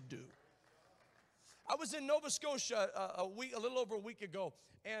upon you to do? I was in Nova Scotia a little over a week ago,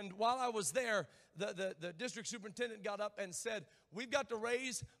 and while I was there, the district superintendent got up and said, we've got to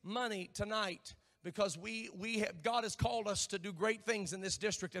raise money tonight because God has called us to do great things in this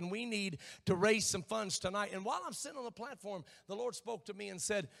district, and we need to raise some funds tonight. And while I'm sitting on the platform, the Lord spoke to me and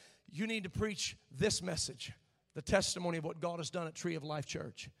said, you need to preach this message, the testimony of what God has done at Tree of Life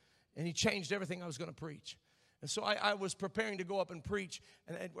Church. And he changed everything I was going to preach. And so I was preparing to go up and preach,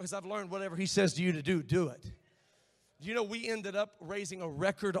 and because I've learned whatever he says to you to do it. Do you know we ended up raising a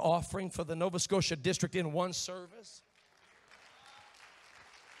record offering for the Nova Scotia district in one service?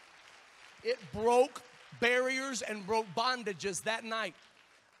 It broke barriers and broke bondages that night.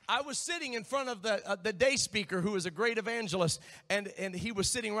 I was sitting in front of the day speaker, who is a great evangelist, and he was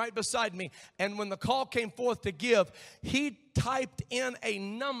sitting right beside me. And when the call came forth to give, he typed in a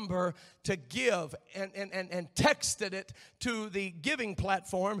number to give and texted it to the giving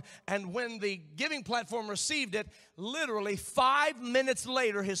platform. And when the giving platform received it, literally 5 minutes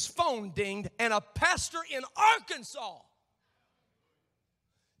later, his phone dinged, and a pastor in Arkansas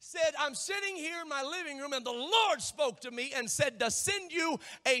said, I'm sitting here in my living room, and the Lord spoke to me and said to send you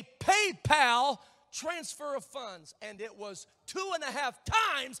a PayPal transfer of funds, and it was 2.5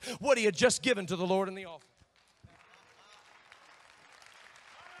 times what he had just given to the Lord in the offering.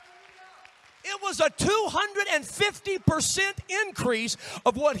 It was a 250% increase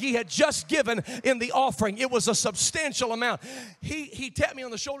of what he had just given in the offering. It was a substantial amount. He tapped me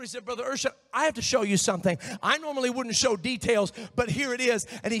on the shoulder. He said, Brother Urshan, I have to show you something. I normally wouldn't show details, but here it is.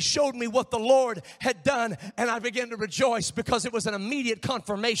 And he showed me what the Lord had done, and I began to rejoice because it was an immediate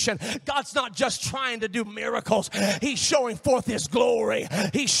confirmation. God's not just trying to do miracles. He's showing forth his glory.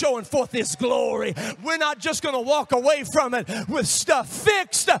 He's showing forth his glory. We're not just going to walk away from it with stuff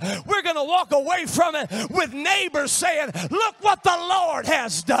fixed. We're going to walk away from it with neighbors saying, look what the Lord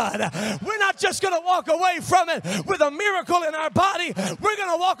has done. We're not just going to walk away from it with a miracle in our body. We're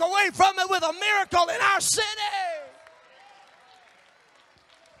going to walk away from it with a miracle in our city.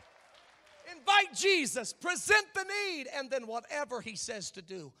 Invite Jesus, present the need, and then whatever he says to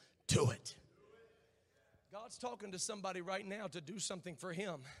do, do it. God's talking to somebody right now to do something for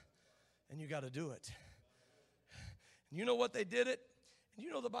him, and you got to do it. And you know what they did it? You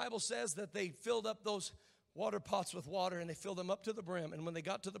know the Bible says that they filled up those water pots with water, and they filled them up to the brim. And when they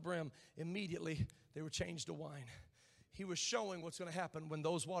got to the brim, immediately they were changed to wine. He was showing what's going to happen when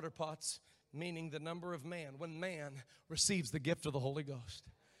those water pots, meaning the number of man, when man receives the gift of the Holy Ghost.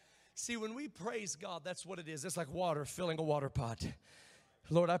 See, when we praise God, that's what it is. It's like water filling a water pot.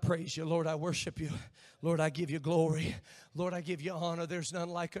 Lord, I praise you. Lord, I worship you. Lord, I give you glory. Lord, I give you honor. There's none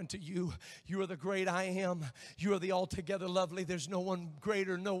like unto you. You are the great I am. You are the altogether lovely. There's no one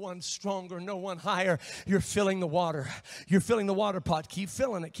greater, no one stronger, no one higher. You're filling the water. You're filling the water pot. Keep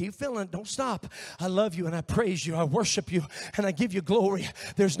filling it. Keep filling it. Don't stop. I love you and I praise you. I worship you and I give you glory.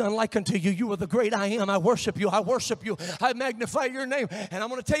 There's none like unto you. You are the great I am. I worship you. I worship you. I magnify your name. And I'm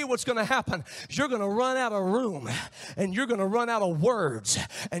going to tell you what's going to happen. You're going to run out of room and you're going to run out of words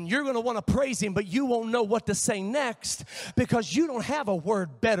and you're going to want to praise him, but you won't know what to say next because you don't have a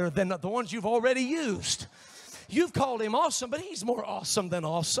word better than the ones you've already used. You've called him awesome, but he's more awesome than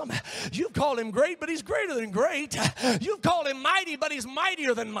awesome. You've called him great, but he's greater than great. You've called him mighty, but he's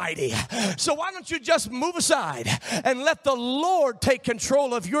mightier than mighty. So why don't you just move aside and let the Lord take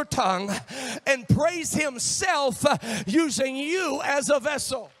control of your tongue and praise himself using you as a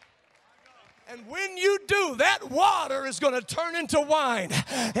vessel. And when you do, that water is going to turn into wine.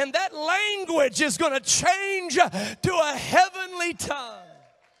 And that language is going to change to a heavenly tongue.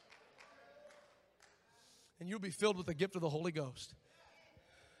 And you'll be filled with the gift of the Holy Ghost.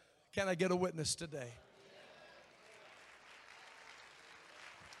 Can I get a witness today?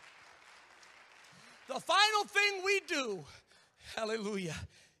 The final thing we do, hallelujah,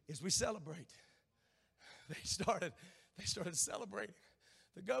 is we celebrate. They started celebrating.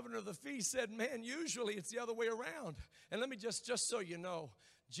 The governor of the feast said, man, usually it's the other way around. And let me just so you know,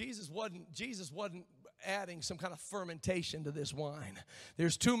 Jesus wasn't adding some kind of fermentation to this wine.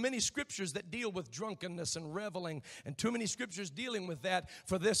 There's too many scriptures that deal with drunkenness and reveling, and too many scriptures dealing with that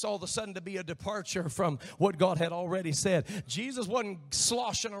for this all of a sudden to be a departure from what God had already said. Jesus wasn't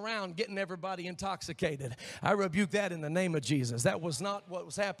sloshing around getting everybody intoxicated. I rebuke that in the name of Jesus. That was not what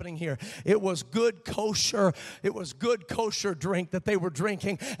was happening here. It was good kosher drink that they were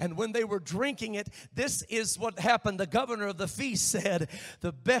drinking, and when they were drinking it, this is what happened. The governor of the feast said,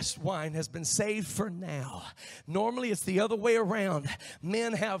 the best wine has been saved for now. Normally it's the other way around.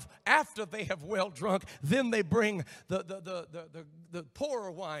 Men have, after they have well drunk, then they bring the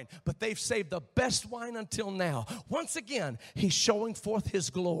poorer wine, but they've saved the best wine until now. Once again, he's showing forth his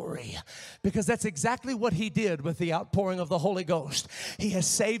glory because that's exactly what he did with the outpouring of the Holy Ghost. He has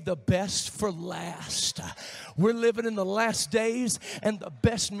saved the best for last. We're living in the last days and the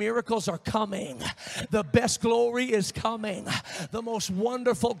best miracles are coming. The best glory is coming. The most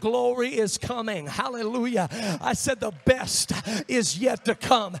wonderful glory is coming. Hallelujah. I said the best is yet to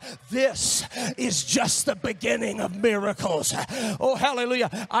come. This is just the beginning of miracles. Oh, hallelujah.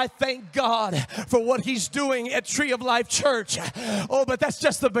 I thank God for what he's doing at Tree of Life Church. Oh, but that's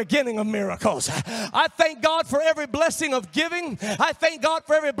just the beginning of miracles. I thank God for every blessing of giving. I thank God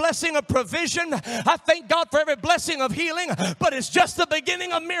for every blessing of provision. I thank God for every blessing of healing, but it's just the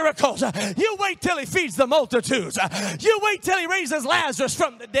beginning of miracles. You wait till he feeds the multitudes. You wait till he raises Lazarus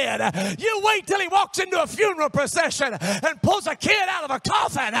from the dead. You wait till he walks into a funeral procession and pulls a kid out of a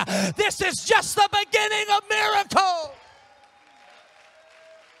coffin. This is just the beginning of miracles.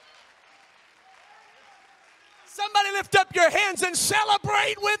 Somebody lift up your hands and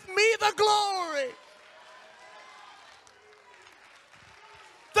celebrate with me the glory.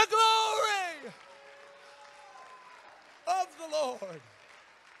 The glory of the Lord.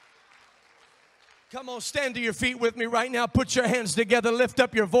 Come on, stand to your feet with me right now. Put your hands together. Lift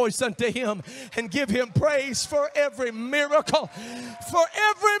up your voice unto Him and give Him praise for every miracle. For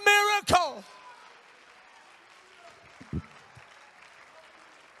every miracle.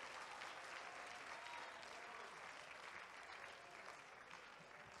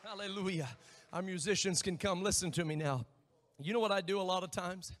 Hallelujah. Our musicians can come. Listen to me now. You know what I do a lot of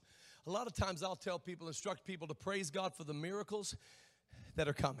times? A lot of times I'll tell people, instruct people to praise God for the miracles that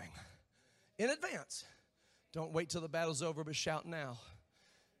are coming in advance. Don't wait till the battle's over, but shout now.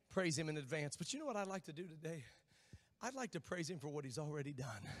 Praise Him in advance. But you know what I'd like to do today? I'd like to praise Him for what He's already done.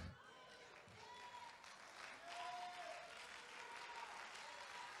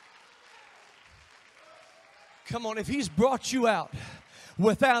 Come on, if He's brought you out,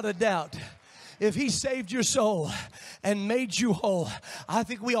 without a doubt, if He saved your soul and made you whole, I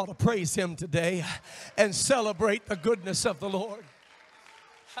think we ought to praise Him today and celebrate the goodness of the Lord.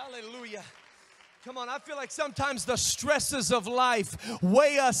 Hallelujah. Come on, I feel like sometimes the stresses of life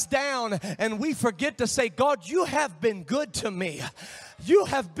weigh us down and we forget to say, God, you have been good to me. You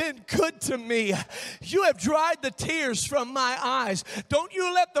have been good to me. You have dried the tears from my eyes. Don't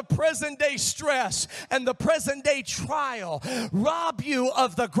you let the present day stress and the present day trial rob you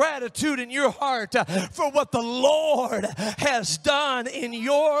of the gratitude in your heart for what the Lord has done in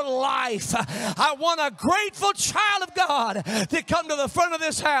your life. I want a grateful child of God to come to the front of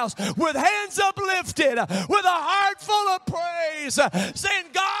this house with hands uplifted, with a heart full of praise, saying,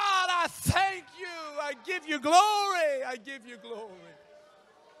 God, I thank you. I give you glory. I give you glory.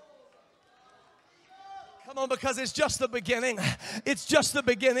 Come on, because it's just the beginning. It's just the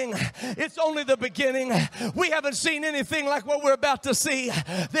beginning. It's only the beginning. We haven't seen anything like what we're about to see.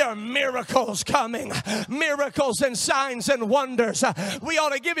 There are miracles coming. Miracles and signs and wonders. We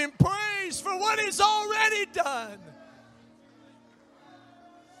ought to give Him praise for what He's already done.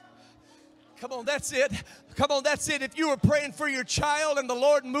 Come on, that's it. Come on, that's it. If you were praying for your child and the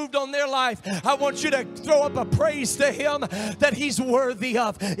Lord moved on their life, I want you to throw up a praise to Him that He's worthy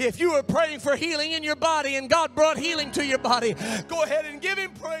of. If you were praying for healing in your body and God brought healing to your body, go ahead and give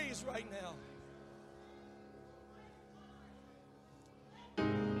Him praise right now.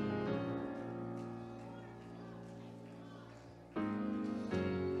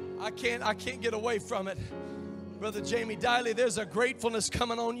 I can't get away from it. Brother Jamie Diley, there's a gratefulness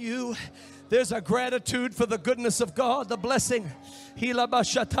coming on you. There's a gratitude for the goodness of God, the blessing. You heard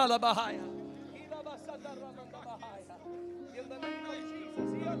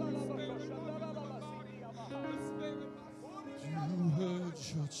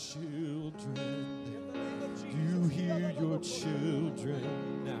your children. You hear your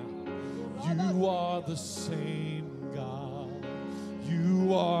children now. You are the same God.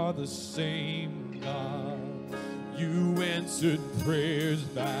 You are the same God. You answered prayers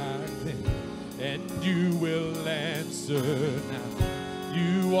back then, and you will answer now.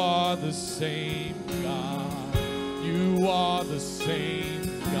 You are the same God. You are the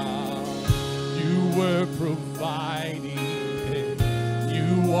same God. You were providing then.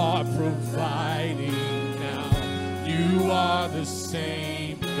 You are providing now. You are the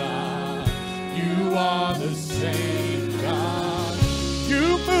same God. You are the same God.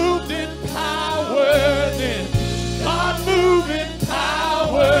 You moved in power then. God, move in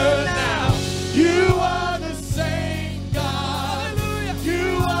power now. You are the same God.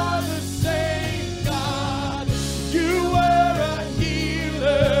 You are the same God. You were a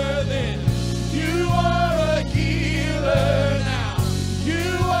healer then. You are a healer now.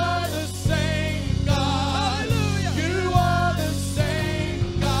 You are the same God. You are the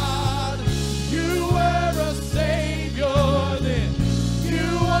same God. You were a Savior then.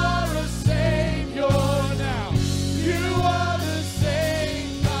 You are a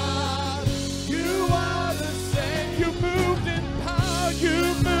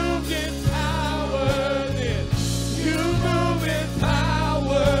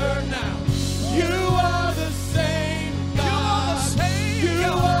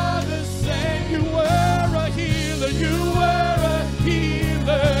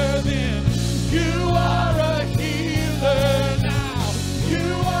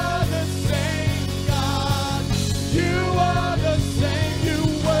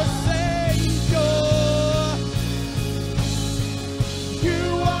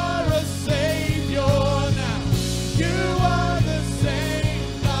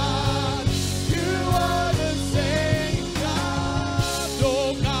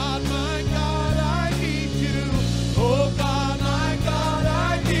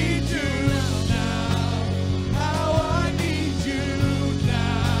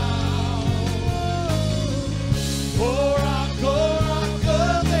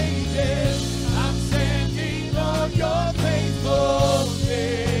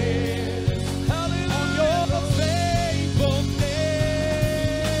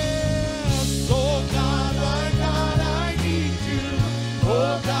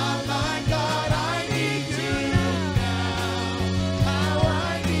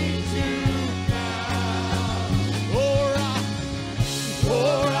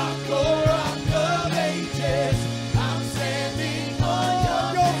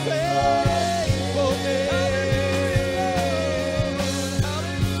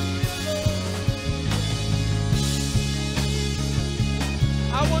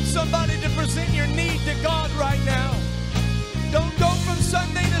want somebody to present your need to God right now. Don't go from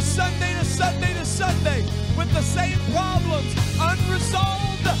Sunday to Sunday to Sunday to Sunday with the same problems,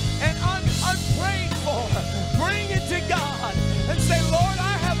 unresolved and unprayed for. Bring it to God and say, Lord,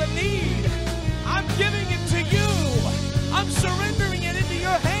 I have a need. I'm giving it to you. I'm surrendering it into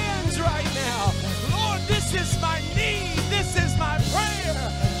your hands right now. Lord, this is my need. This is my prayer.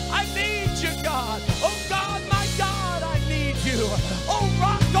 I need you, God. Oh, God, my God, I need you. Oh,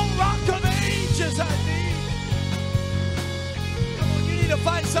 rock of ages, I need you. Come on, you need to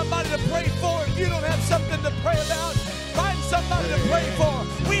find somebody to pray for. If you don't have something to pray about, find somebody to pray for.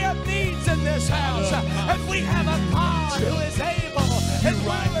 We have needs in this house, and we have a God who is able and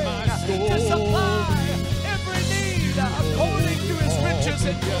willing to supply every need according to his riches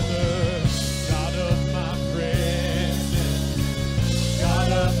and glory. God of my present,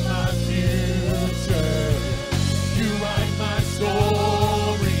 God of my future, you write my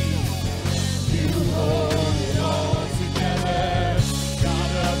story, you hold it all together.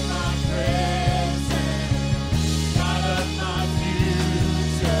 God of my present, God of my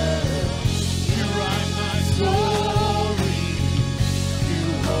future, you write my story, you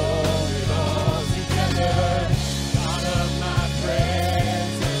hold it all together. God of my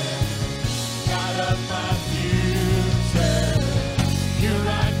present, God of my future, you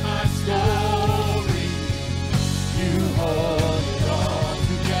write my story, you hold it all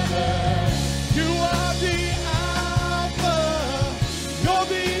together. You are the Alpha, you're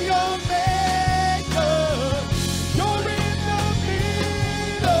the Omega, you're in the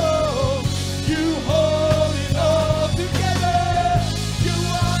middle, you hold it all together. You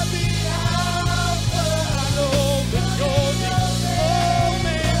are the Alpha, I know that you're the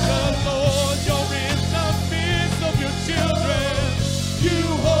Omega, Lord, you're in the midst of your children. You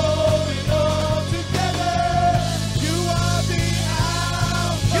hold it all together. You are the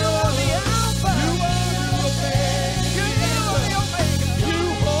Alpha. You are the Alpha. You are the Omega. You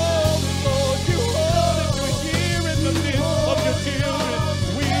hold it, Lord. You hold it. We're here in the midst of your children.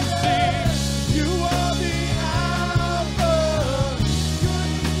 We sing. You are the Alpha. You're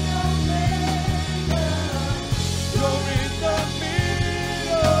the Omega. You're in the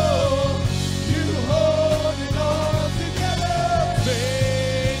middle. You hold it all together.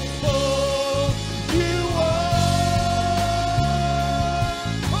 Faithful you are.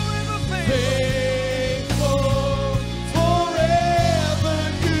 Forever faithful. Forever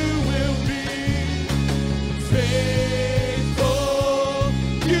you will be. Faithful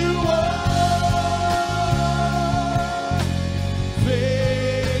you are.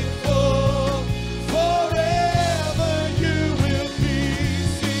 Faithful forever you will be.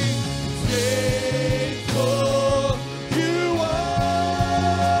 Sing, faithful you are.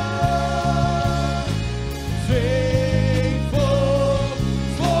 Faithful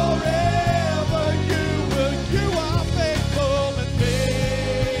forever you will. You are faithful and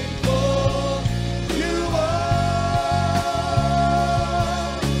faithful you are.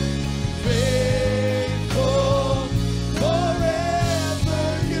 Faithful forever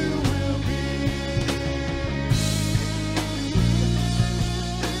you will be.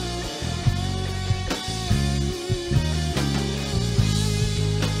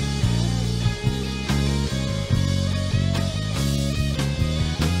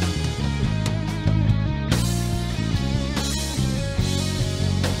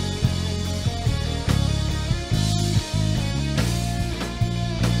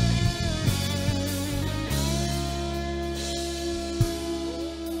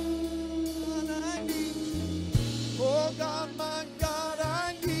 God, I need you. Oh God, my God,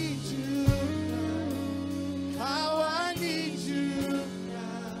 I need you now. How I need you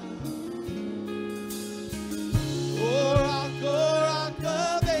now. Oh rock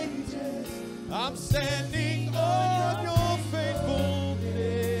of ages, I'm standing on your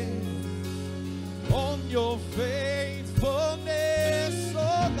faithfulness, on your faithfulness,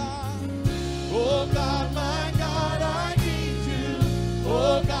 oh God. Oh God, my God, I need you.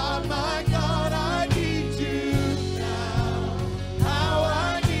 Oh God.